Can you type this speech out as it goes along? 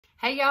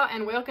Hey y'all,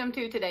 and welcome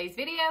to today's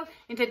video.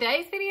 In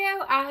today's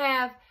video, I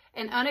have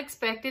an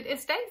unexpected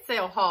estate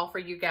sale haul for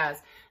you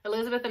guys.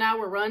 Elizabeth and I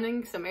were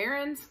running some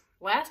errands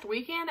last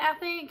weekend, I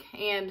think,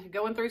 and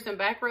going through some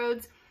back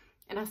roads,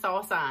 and I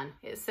saw a sign.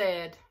 It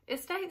said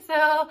estate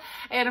sale,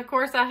 and of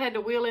course I had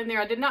to wheel in there.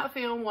 I did not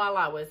film while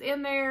I was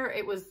in there.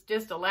 It was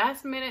just a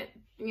last minute,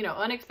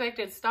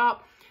 unexpected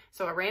stop.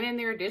 So I ran in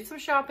there, did some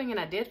shopping, and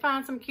I did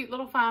find some cute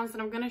little finds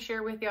that I'm going to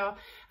share with y'all.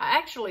 I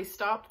actually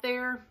stopped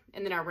there,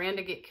 and then I ran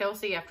to get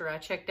Kelsey after I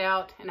checked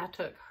out, and I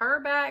took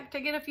her back to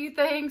get a few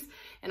things,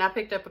 and I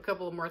picked up a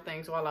couple of more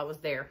things while I was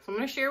there. So I'm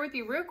going to share with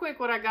you real quick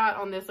what I got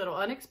on this little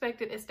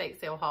unexpected estate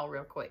sale haul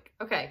real quick.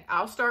 Okay,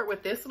 I'll start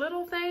with this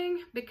little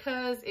thing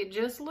because it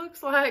just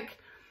looks like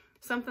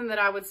something that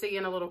I would see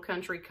in a little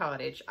country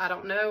cottage. I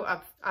don't know.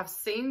 I've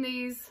seen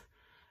these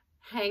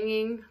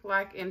hanging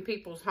like in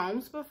people's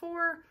homes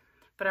before,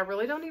 but I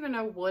really don't even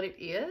know what it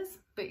is.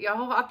 But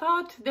y'all, I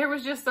thought there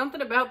was just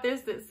something about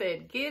this that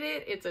said, get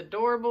it. It's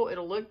adorable.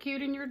 It'll look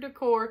cute in your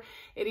decor.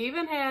 It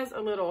even has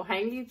a little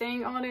hangy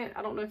thing on it.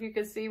 I don't know if you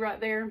can see right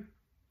there.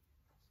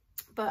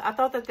 But I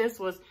thought that this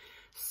was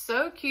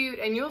so cute.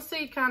 And you'll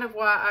see kind of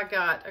why I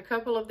got a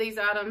couple of these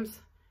items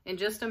in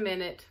just a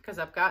minute, because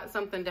I've got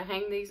something to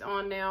hang these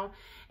on now.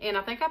 And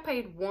I think I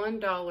paid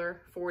 $1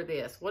 for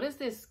this. What is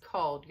this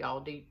called, y'all?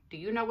 Do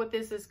you know what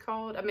this is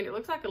called? I mean, it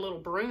looks like a little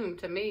broom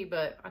to me,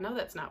 but I know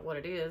that's not what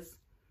it is.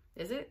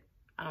 Is it?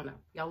 I don't know.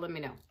 Y'all let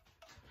me know.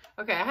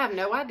 Okay, I have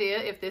no idea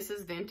if this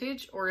is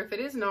vintage or if it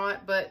is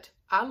not, but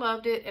I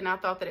loved it, and I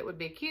thought that it would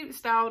be cute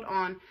styled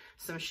on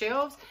some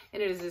shelves.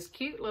 And it is this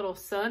cute little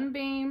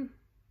sunbeam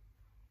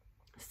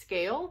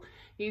scale.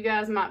 You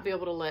guys might be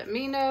able to let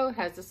me know. It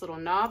has this little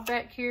knob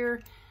back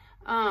here.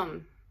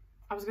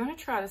 I was going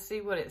to try to see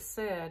what it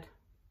said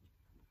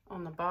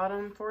on the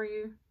bottom for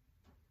you.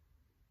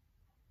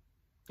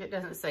 It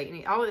doesn't say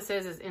any. All it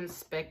says is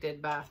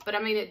inspected by. But I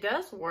mean, it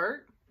does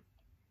work.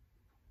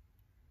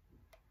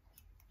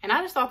 And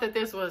I just thought that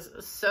this was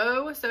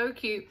so, so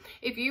cute.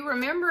 If you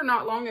remember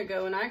not long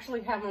ago, and I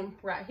actually have them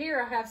right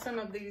here. I have some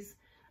of these,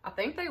 I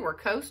think they were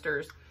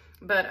coasters.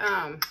 But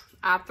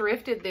I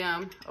thrifted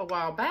them a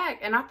while back.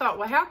 And I thought,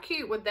 well, how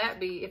cute would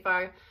that be if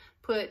I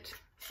put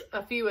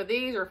a few of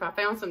these, or if I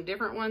found some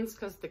different ones,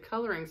 because the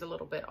coloring's a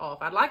little bit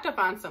off. I'd like to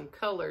find some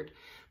colored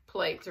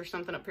plates or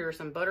something up here,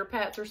 some butter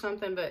pats or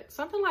something, but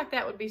something like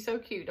that would be so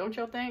cute, don't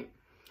y'all think?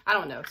 I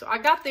don't know. So I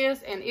got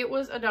this, and it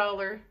was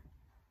 $1,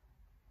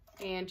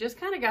 and just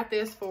kind of got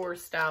this for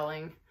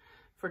styling,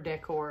 for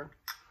decor.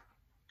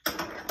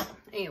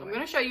 Anyway, I'm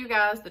going to show you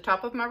guys the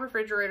top of my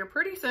refrigerator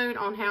pretty soon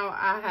on how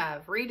I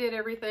have redid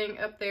everything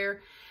up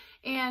there.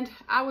 And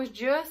I was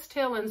just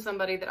telling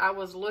somebody that I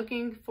was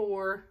looking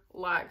for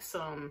like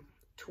some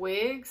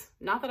twigs.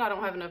 Not that I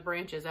don't have enough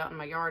branches out in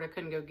my yard. I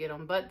couldn't go get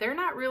them, but they're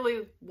not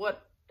really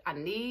what I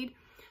need.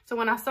 So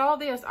when I saw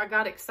this, I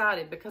got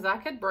excited because I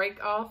could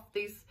break off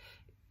these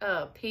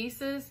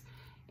pieces,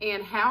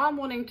 and how I'm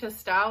wanting to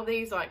style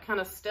these, like kind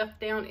of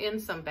stuffed down in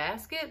some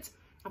baskets.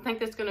 I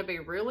think that's going to be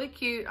really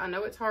cute. I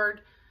know it's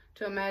hard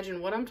to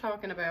imagine what I'm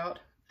talking about,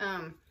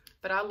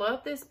 but I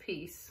love this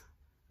piece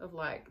of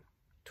like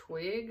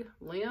twig,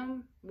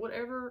 limb,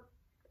 whatever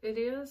it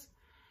is.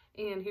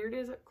 And here it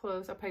is up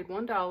close. I paid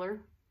 $1.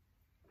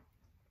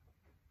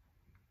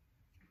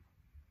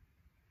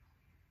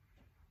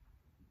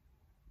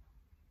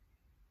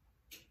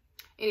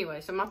 Anyway,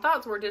 so my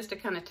thoughts were just to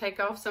kind of take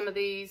off some of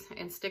these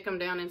and stick them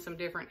down in some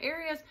different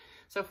areas.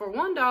 So for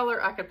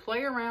 $1, I could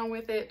play around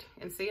with it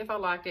and see if I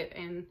liked it.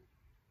 And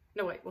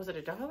no, wait, was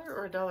it $1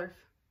 or $1?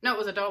 No, it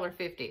was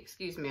 $1.50.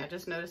 Excuse me. I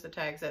just noticed the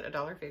tag said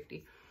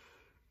 $1.50.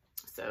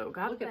 So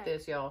God, look at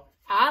this, y'all.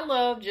 I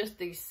love just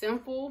the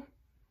simple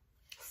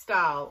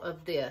style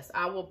of this.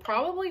 I will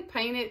probably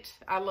paint it.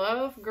 I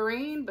love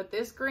green, but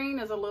this green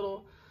is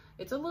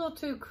it's a little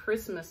too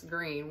Christmas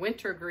green,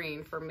 winter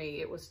green for me.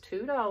 It was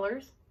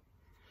 $2.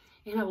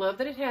 And I love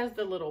that it has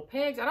the little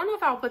pegs. I don't know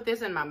if I'll put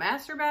this in my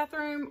master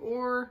bathroom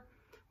or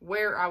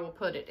where I will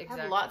put it exactly.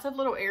 I have lots of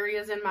little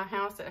areas in my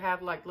house that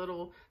have like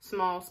little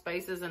small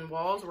spaces and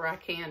walls where I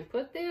can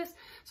put this.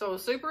 So I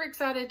was super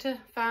excited to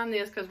find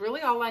this, because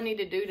really all I need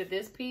to do to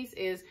this piece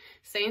is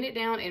sand it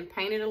down and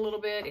paint it a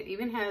little bit. It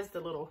even has the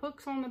little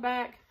hooks on the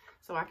back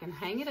so I can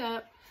hang it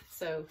up.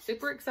 So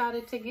super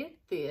excited to get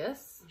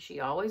this. She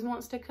always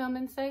wants to come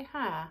and say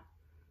hi.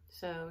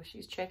 So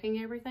she's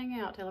checking everything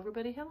out. Tell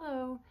everybody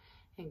hello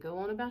and go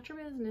on about your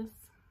business.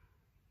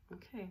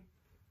 Okay,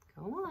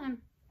 go on.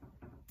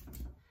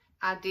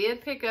 I did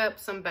pick up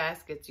some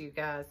baskets, you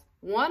guys.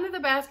 One of the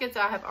baskets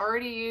I have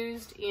already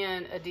used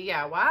in a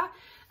DIY.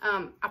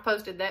 I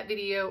posted that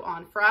video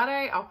on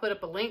Friday. I'll put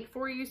up a link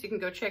for you so you can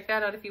go check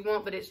that out if you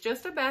want. But it's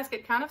just a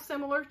basket kind of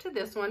similar to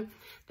this one.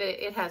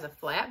 That it has a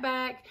flat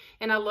back.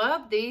 And I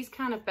love these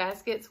kind of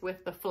baskets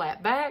with the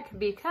flat back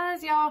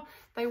because, y'all,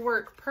 they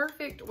work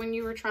perfect when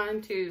you were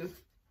trying to...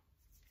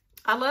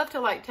 I love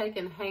to like take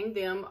and hang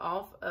them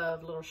off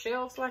of little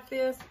shelves like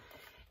this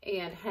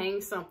and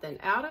hang something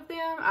out of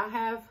them. I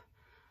have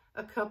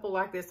a couple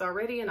like this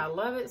already and I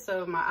love it.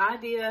 So my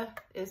idea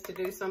is to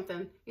do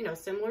something, you know,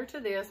 similar to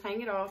this,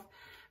 hang it off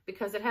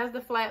because it has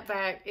the flat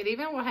back. It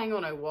even will hang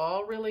on a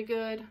wall really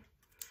good.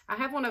 I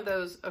have one of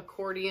those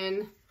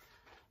accordion,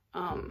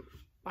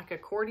 like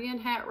accordion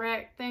hat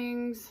rack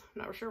things.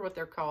 I'm not sure what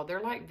they're called.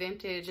 They're like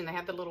vintage and they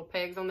have the little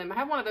pegs on them. I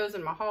have one of those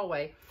in my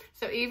hallway.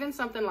 So even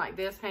something like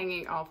this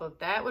hanging off of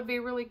that would be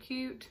really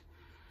cute.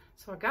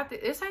 So I got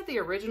this had the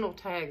original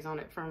tags on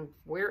it from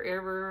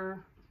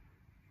wherever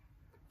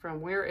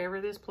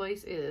this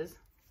place is.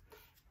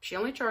 She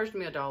only charged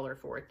me $1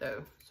 for it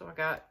though. So I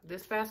got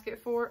this basket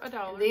for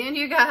 $1. Then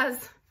you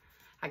guys,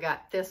 I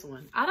got this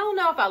one. I don't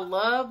know if I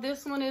love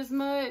this one as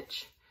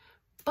much,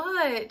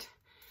 but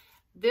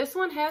this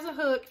one has a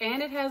hook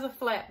and it has a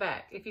flat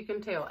back, if you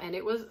can tell. And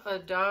it was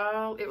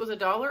 $1. It was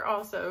 $1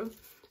 also.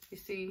 You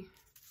see,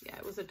 yeah,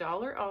 it was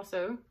 $1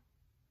 also.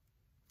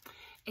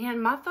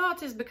 And my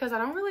thoughts is because I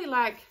don't really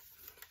like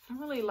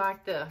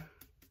the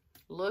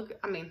look.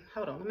 I mean,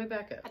 hold on, let me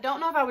back up. I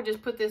don't know if I would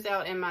just put this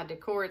out in my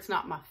decor. It's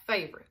not my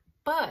favorite,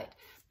 but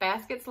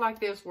baskets like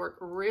this work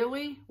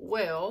really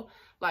well,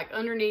 like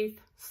underneath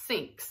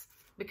sinks,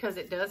 because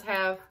it does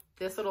have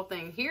this little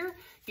thing here.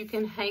 You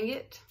can hang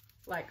it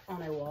like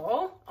on a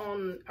wall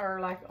or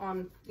like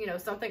on, you know,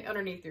 something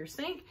underneath your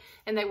sink,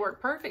 and they work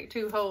perfect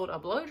to hold a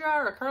blow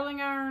dryer, a curling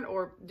iron,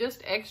 or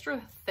just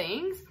extra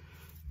things.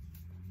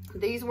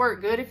 These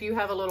work good if you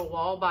have a little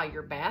wall by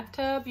your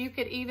bathtub. You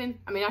could even,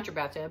 I mean, not your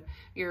bathtub,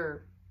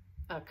 your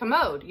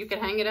commode. You could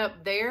hang it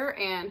up there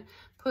and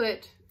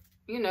put,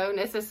 you know,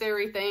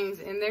 necessary things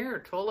in there, or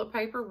toilet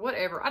paper,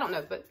 whatever. I don't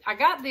know, but I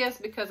got this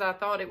because I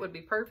thought it would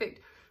be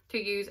perfect to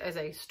use as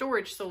a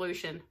storage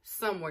solution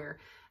somewhere.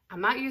 I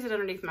might use it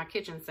underneath my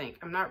kitchen sink.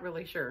 I'm not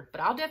really sure,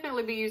 but I'll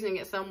definitely be using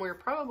it somewhere,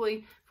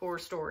 probably for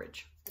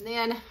storage. And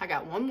then I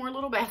got one more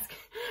little basket.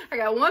 I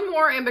got one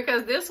more, and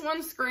because this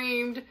one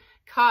screamed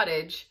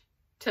cottage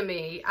to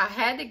me, I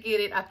had to get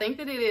it. I think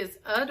that it is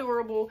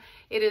adorable.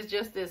 It is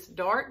just this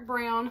dark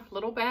brown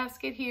little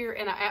basket here,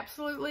 and I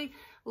absolutely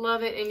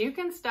love it. And you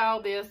can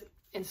style this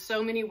in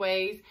so many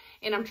ways.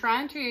 And I'm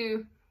trying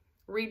to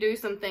redo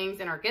some things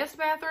in our guest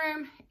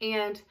bathroom,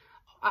 and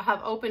I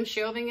have open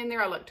shelving in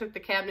there. I took the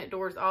cabinet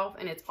doors off,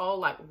 and it's all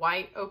like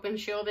white open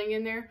shelving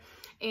in there.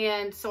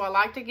 And so I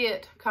like to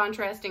get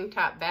contrasting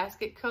type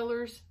basket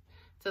colors,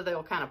 so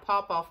they'll kind of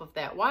pop off of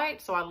that white.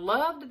 So I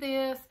loved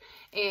this,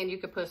 and you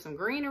could put some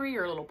greenery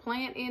or a little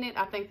plant in it.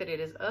 I think that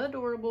it is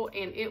adorable,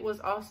 and it was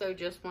also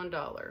just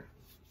 $1.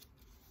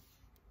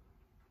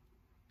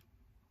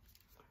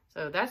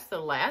 So that's the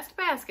last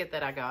basket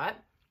that I got.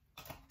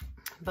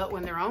 But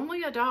when they're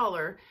only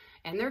 $1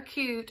 and they're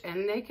cute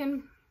and they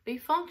can be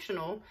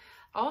functional,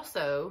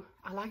 also,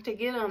 I like to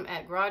get them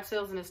at garage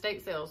sales and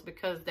estate sales,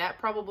 because that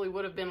probably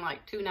would have been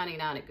like $2.99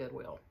 at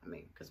Goodwill. I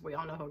mean, because we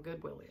all know how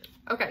Goodwill is.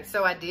 Okay,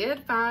 so I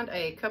did find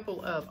a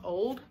couple of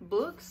old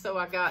books. So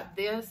I got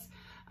this,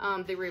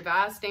 the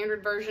Revised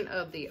Standard Version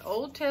of the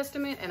Old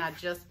Testament, and I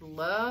just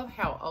love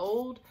how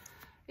old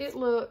it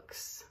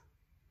looks.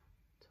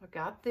 So I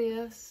got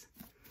this.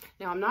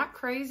 Now, I'm not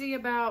crazy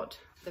about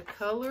the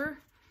color,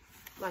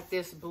 like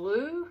this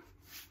blue.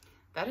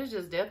 That is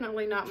just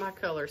definitely not my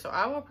color. So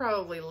I will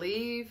probably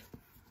leave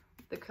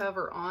the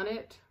cover on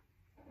it,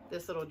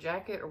 this little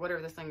jacket or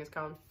whatever this thing is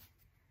called.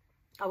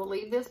 I will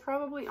leave this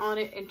probably on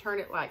it and turn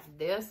it like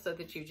this so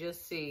that you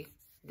just see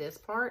this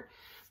part.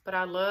 But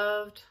I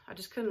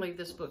just couldn't leave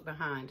this book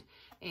behind.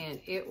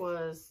 And it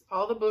was,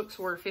 all the books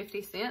were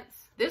 50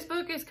 cents. This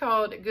book is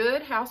called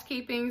Good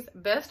Housekeeping's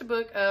Best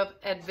Book of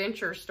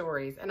Adventure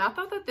Stories. And I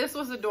thought that this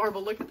was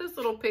adorable. Look at this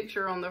little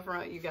picture on the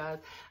front, you guys.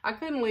 I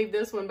couldn't leave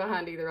this one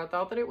behind either. I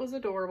thought that it was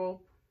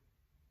adorable.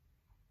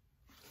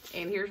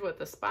 And here's what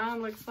the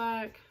spine looks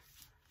like.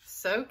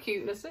 So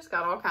cute. And it's just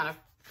got all kind of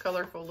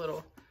colorful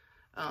little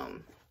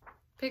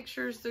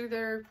pictures through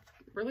there.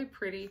 Really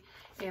pretty.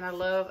 And I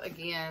love,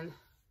 again,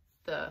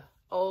 the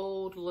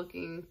old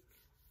looking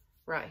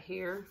right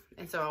here.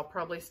 And so I'll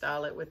probably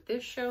style it with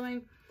this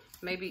showing.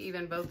 Maybe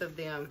even both of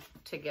them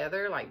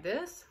together like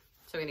this.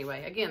 So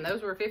anyway, again,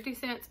 those were 50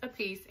 cents a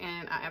piece,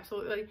 and I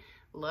absolutely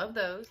love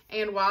those.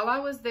 And while I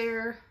was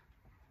there,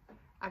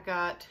 I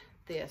got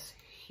this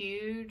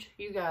huge,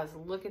 you guys,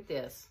 look at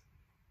this.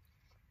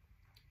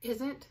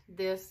 Isn't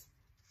this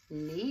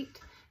neat?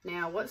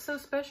 Now, what's so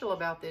special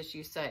about this,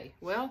 you say?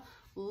 Well,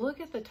 look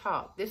at the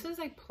top. This is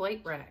a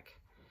plate rack,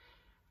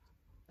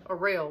 a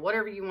rail,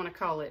 whatever you want to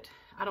call it.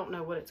 I don't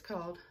know what it's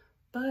called,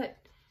 but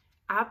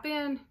I've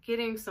been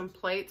getting some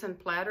plates and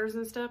platters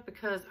and stuff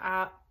because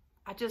I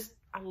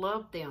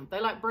love them. They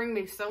like bring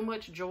me so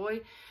much joy.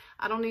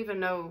 I don't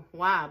even know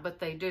why, but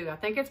they do. I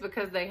think it's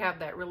because they have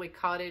that really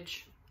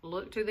cottage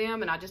look to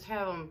them, and I just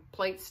have them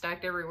plates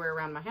stacked everywhere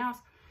around my house.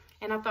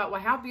 And I thought,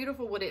 well, how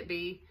beautiful would it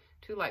be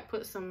to like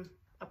put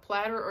a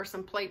platter or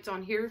some plates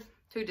on here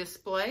to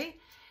display?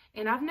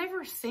 And I've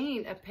never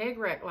seen a peg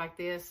rack like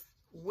this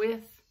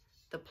with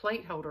the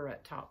plate holder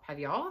at top. Have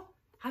y'all?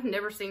 I've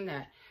never seen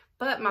that.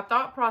 But my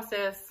thought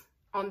process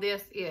on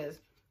this is,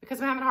 because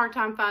I'm having a hard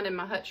time finding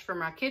my hutch for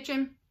my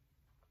kitchen,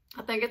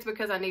 I think it's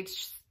because I need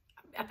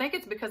I think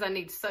it's because I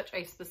need such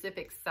a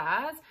specific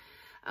size,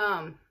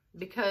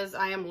 because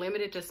I am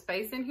limited to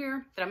space in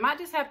here, that I might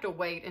just have to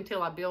wait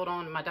until I build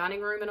on my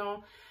dining room and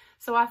all.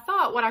 So I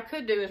thought what I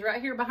could do is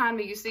right here behind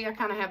me, you see I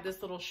kind of have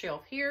this little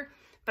shelf here,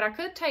 but I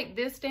could take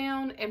this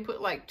down and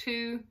put like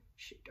 2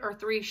 or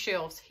 3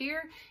 shelves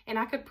here, and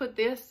I could put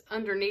this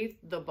underneath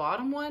the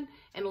bottom one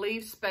and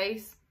leave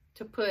space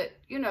to put,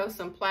 you know,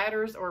 some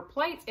platters or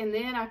plates, and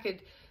then I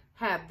could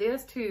have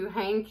this to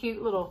hang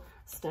cute little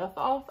stuff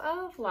off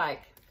of,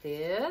 like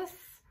this,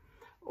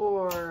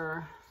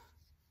 or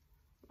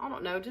I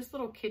don't know, just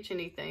little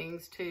kitchen-y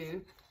things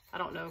too. I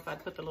don't know if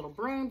I'd put the little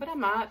broom, but I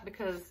might,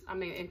 because I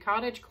mean, in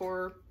cottage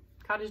decor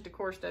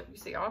stuff, you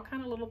see all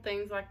kind of little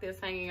things like this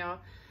hanging off.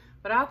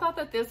 But I thought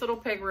that this little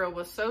peg rail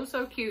was so,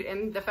 so cute.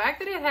 And the fact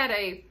that it had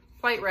a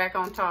plate rack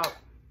on top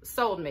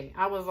sold me.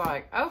 I was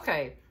like,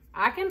 okay,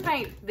 I can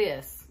paint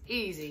this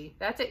easy.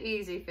 That's an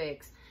easy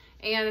fix.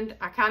 And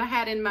I kind of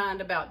had in mind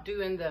about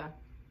doing the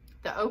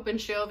open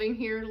shelving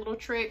here, little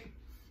trick.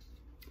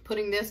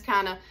 Putting this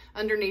kind of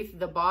underneath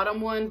the bottom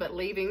one, but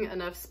leaving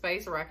enough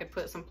space where I could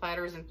put some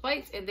platters and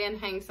plates and then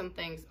hang some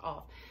things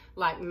off.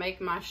 Like make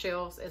my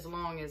shelves as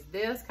long as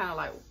this, kind of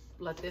like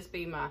let this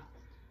be my,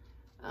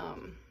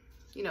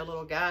 you know,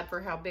 little guide for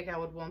how big I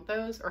would want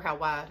those, or how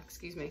wide,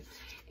 excuse me.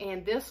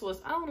 And this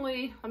was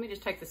only, let me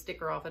just take the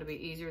sticker off. It'll be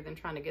easier than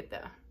trying to get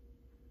that.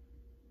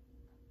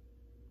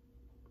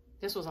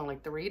 This was only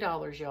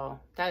 $3,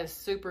 y'all. That is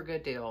super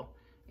good deal.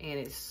 And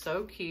it's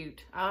so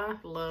cute. I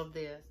love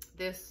this.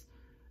 This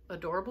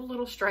adorable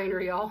little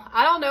strainer, y'all.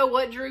 I don't know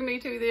what drew me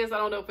to this. I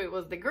don't know if it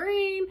was the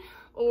green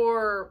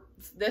or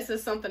this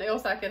is something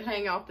else I could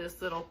hang off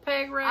this little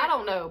peg rack. I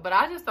don't know, but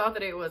I just thought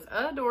that it was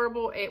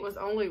adorable. It was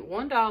only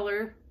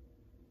 $1.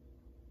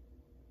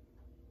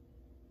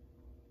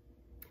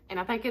 And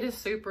I think it is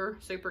super,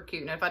 super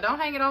cute. Now, if I don't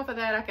hang it off of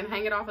that, I can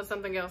hang it off of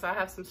something else. I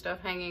have some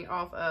stuff hanging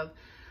off of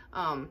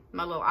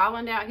my little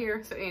island out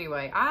here. So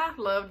anyway, I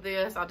love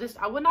this.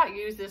 I would not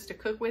use this to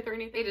cook with or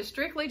anything. It is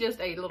strictly just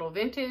a little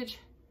vintage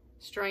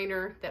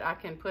strainer that I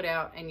can put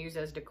out and use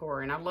as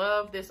decor. And I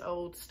love this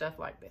old stuff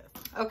like this.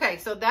 Okay,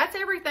 so that's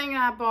everything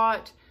I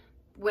bought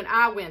when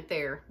I went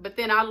there. But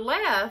then I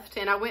left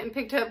and I went and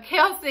picked up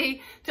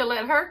Kelsey to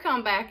let her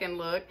come back and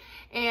look.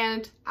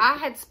 And I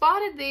had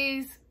spotted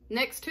these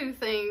next 2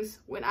 things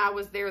when I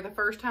was there the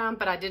first time,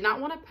 but I did not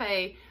want to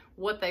pay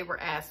what they were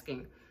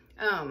asking.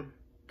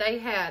 They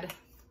had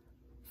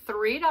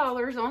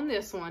 $3 on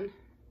this one.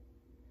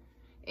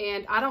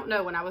 And I don't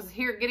know, when I was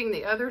here getting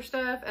the other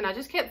stuff, and I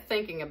just kept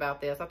thinking about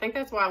this. I think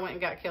that's why I went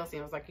and got Kelsey.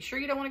 I was like, you sure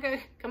you don't want to go?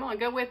 Come on,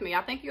 go with me.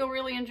 I think you'll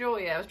really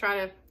enjoy it. I was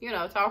trying to, you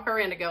know, talk her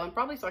into going,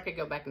 probably so I could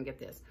go back and get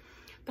this.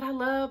 But I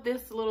love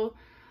this little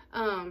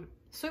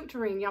soup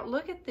tureen. Y'all,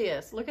 look at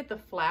this. Look at the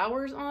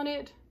flowers on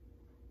it.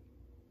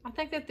 I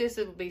think that this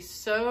would be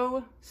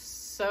so,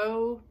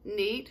 so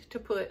neat to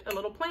put a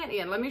little plant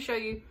in. Let me show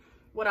you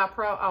what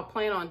I'll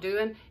plan on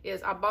doing.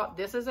 Is I bought,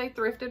 this is a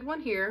thrifted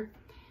one here,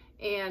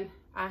 and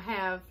I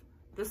have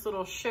this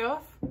little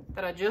shelf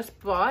that I just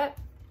bought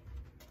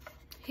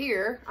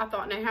here. I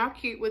thought, now how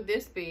cute would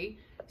this be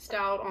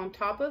styled on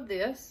top of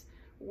this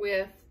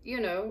with,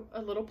 you know,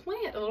 a little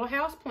plant, a little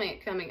house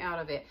plant coming out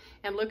of it.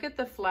 And look at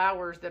the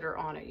flowers that are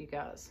on it, you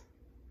guys.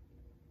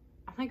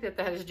 I think that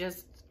that is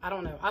just, I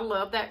don't know. I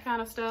love that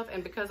kind of stuff.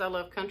 And because I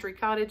love country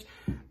cottage,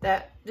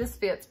 that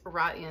just fits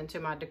right into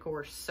my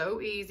decor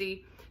so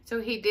easy. So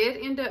he did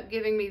end up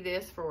giving me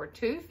this for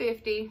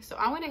 $2.50. So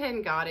I went ahead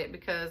and got it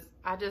because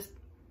I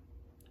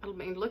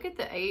mean, look at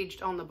the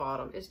aged on the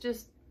bottom. It's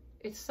just,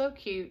 it's so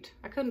cute.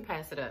 I couldn't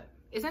pass it up.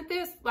 Isn't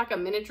this like a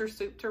miniature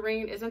soup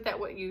tureen? Isn't that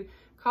what you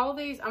call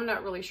these? I'm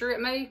not really sure. It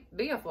may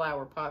be a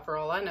flower pot for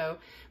all I know,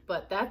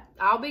 but that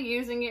I'll be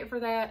using it for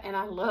that, and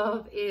I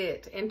love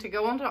it. And to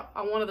go on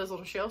one of those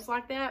little shelves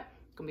like that,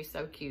 it's gonna be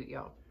so cute,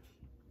 y'all.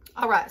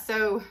 All right,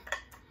 so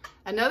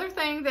another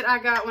thing that I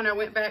got when I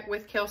went back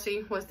with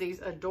Kelsey was these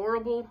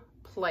adorable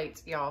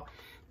plates, y'all.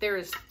 There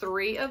is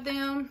 3 of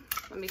them.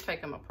 Let me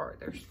take them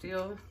apart. They're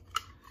still,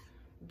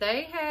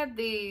 they had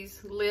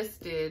these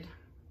listed,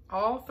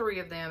 all 3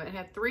 of them. It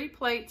had 3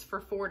 plates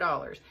for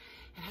 $4.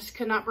 And I just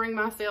could not bring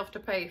myself to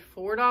pay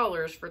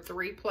 $4 for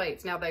 3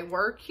 plates. Now they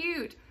were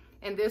cute.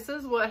 And this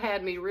is what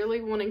had me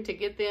really wanting to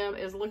get them,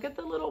 is look at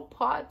the little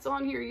pots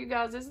on here, you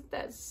guys. Isn't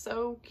that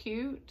so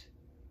cute?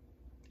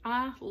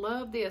 I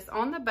love this.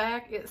 On the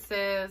back it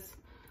says,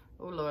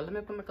 oh Lord, let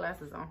me put my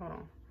glasses on, hold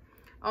on.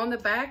 On the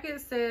back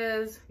it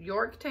says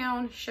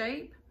Yorktown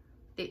Shape,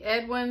 the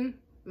Edwin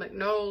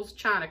McKnowles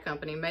China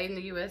Company, made in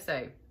the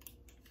USA.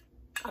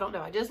 I don't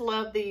know, I just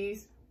love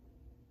these.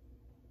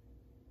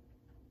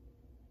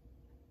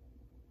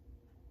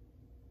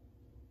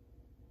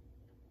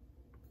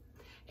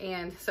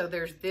 And so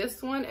there's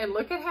this one, and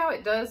look at how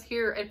it does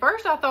here. At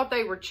first I thought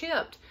they were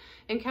chipped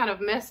and kind of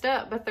messed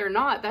up, but they're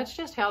not. That's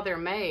just how they're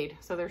made.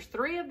 So there's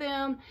 3 of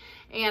them,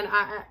 and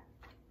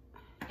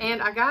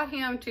I got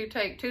him to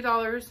take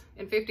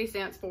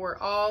 $2.50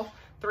 for all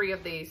 3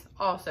 of these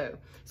also.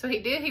 So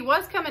he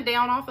was coming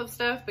down off of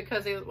stuff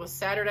because it was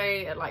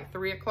Saturday at like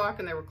 3 o'clock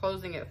and they were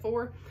closing at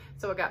 4.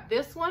 So I got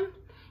this one.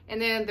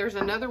 And then there's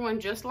another one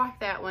just like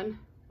that one.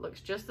 Looks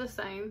just the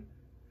same.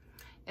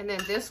 And then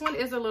this one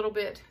is a little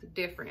bit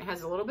different. It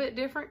has a little bit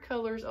different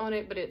colors on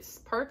it, but it's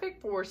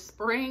perfect for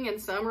spring and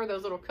summer.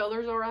 Those little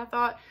colors are, I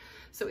thought.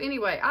 So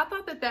anyway, I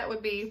thought that that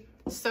would be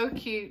so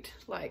cute.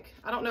 Like,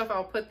 I don't know if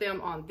I'll put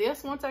them on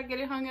this once I get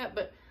it hung up,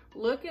 but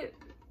look,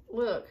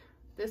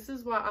 this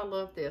is why I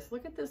love this.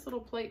 Look at this little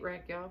plate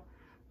rack, y'all.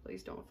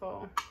 Please don't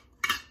fall.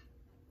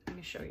 Let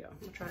me show y'all. I'm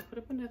gonna try to put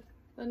up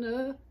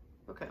another.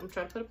 Okay, I'm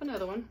trying to put up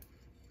another one.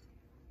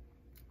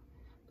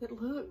 But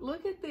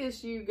look at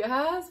this, you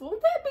guys.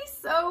 Won't that be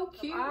so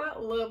cute? I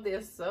love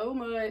this so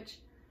much.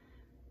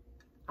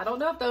 I don't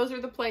know if those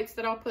are the plates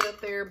that I'll put up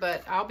there,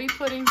 but I'll be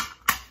putting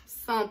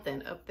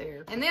something up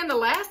there. And then the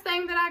last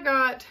thing that I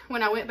got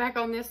when I went back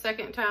on this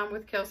second time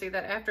with Kelsey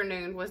that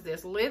afternoon was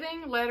this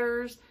Living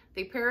Letters,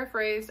 the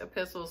Paraphrased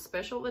Epistles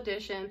Special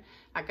Edition.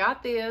 I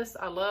got this.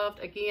 I loved,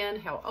 again,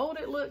 how old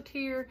it looked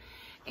here.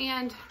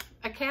 And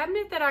a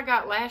cabinet that I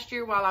got last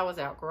year while I was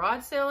out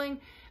garage selling.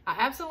 I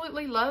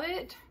absolutely love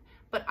it.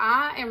 But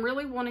I am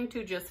really wanting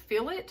to just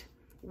fill it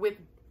with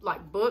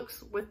like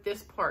books with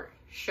this part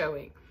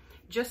showing.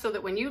 Just so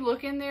that when you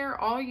look in there,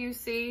 all you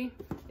see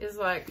is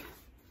like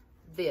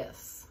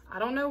this. I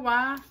don't know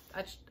why.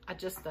 I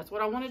just, that's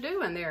what I want to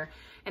do in there.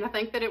 And I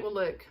think that it will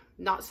look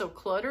not so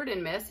cluttered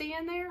and messy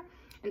in there.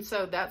 And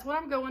so that's what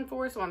I'm going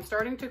for. So I'm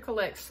starting to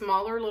collect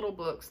smaller little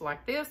books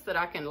like this that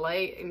I can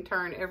lay and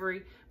turn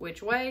every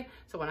which way.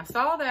 So when I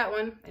saw that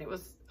one, and it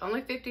was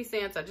only 50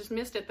 cents, I just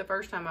missed it the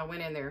first time I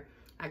went in there.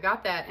 I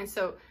got that. And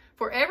so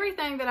for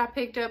everything that I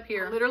picked up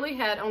here, I literally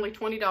had only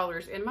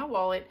 $20 in my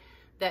wallet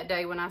that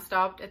day when I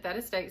stopped at that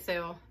estate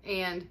sale.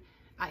 And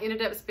I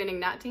ended up spending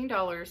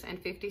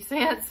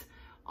 $19.50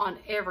 on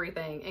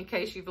everything, in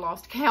case you've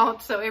lost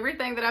count. So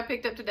everything that I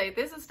picked up today,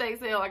 this estate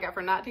sale, I got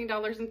for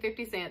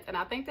 $19.50. And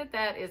I think that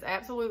that is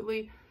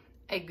absolutely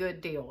a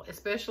good deal,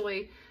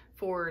 especially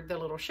for the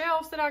little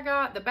shelves that I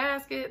got, the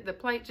basket, the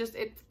plate, just,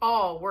 it's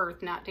all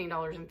worth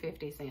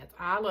 $19.50.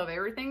 I love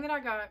everything that I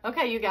got.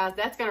 Okay, you guys,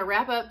 that's gonna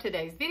wrap up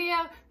today's video.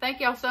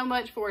 Thank y'all so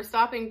much for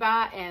stopping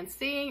by and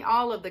seeing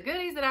all of the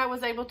goodies that I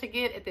was able to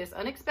get at this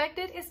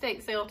unexpected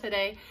estate sale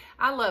today.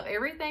 I love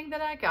everything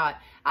that I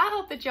got. I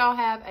hope that y'all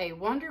have a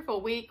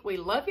wonderful week. We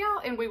love y'all,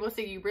 and we will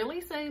see you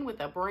really soon with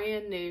a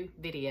brand new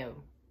video.